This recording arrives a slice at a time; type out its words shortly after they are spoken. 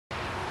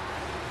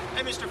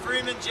Hey Mr.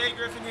 Freeman, Jay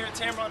Griffin here at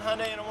Tameron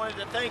Hyundai, and I wanted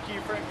to thank you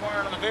for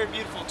inquiring on the very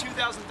beautiful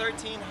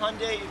 2013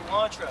 Hyundai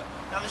Elantra.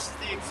 Now this is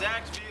the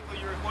exact vehicle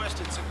you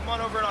requested, so come on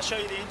over and I'll show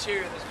you the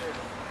interior of this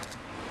vehicle.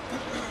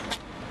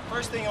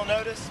 First thing you'll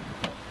notice,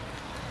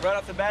 right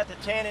off the bat, the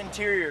tan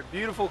interior,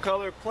 beautiful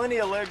color, plenty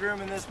of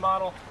legroom in this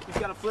model. You've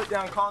got a flip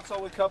down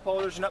console with cup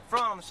holders, and up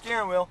front on the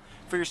steering wheel,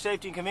 for your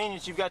safety and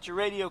convenience, you've got your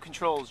radio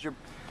controls, your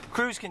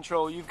cruise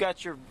control, you've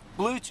got your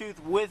Bluetooth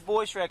with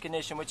voice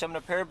recognition, which I'm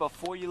going to pair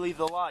before you leave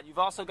the lot. You've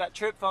also got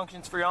trip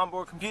functions for your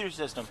onboard computer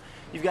system.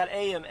 You've got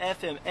AM,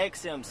 FM,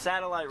 XM,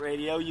 satellite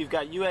radio, you've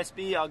got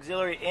USB,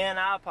 auxiliary, and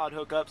iPod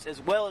hookups,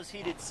 as well as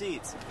heated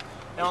seats.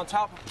 Now on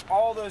top of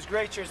all those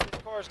great features this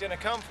car is going to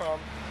come from,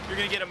 you're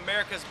going to get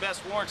America's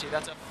best warranty.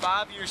 That's a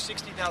 5-year,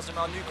 60,000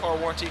 mile new car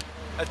warranty,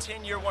 a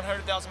 10-year,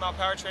 100,000 mile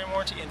powertrain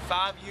warranty, and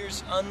 5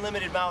 years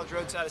unlimited mileage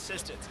roadside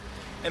assistance.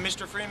 And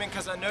Mr. Freeman,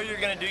 because I know you're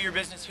going to do your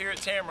business here at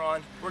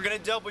Tameron, we're going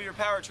to double your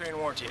powertrain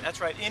warranty.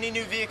 That's right, any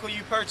new vehicle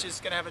you purchase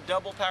is going to have a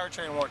double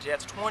powertrain warranty.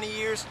 That's 20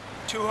 years,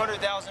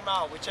 200,000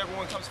 miles, whichever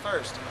one comes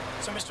first.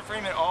 So Mr.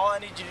 Freeman, all I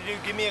need you to do,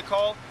 give me a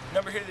call.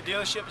 Number here at the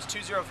dealership is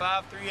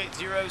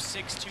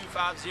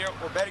 205-380-6250,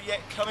 or better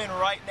yet, come in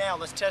right now.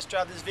 Let's test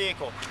drive this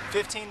vehicle.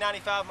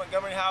 1595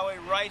 Montgomery Highway,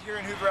 right here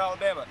in Hoover,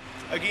 Alabama.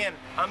 Again,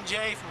 I'm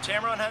Jay from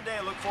Tameron Hyundai.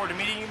 I look forward to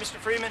meeting you, Mr.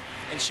 Freeman,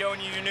 and showing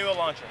you your new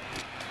Elantra.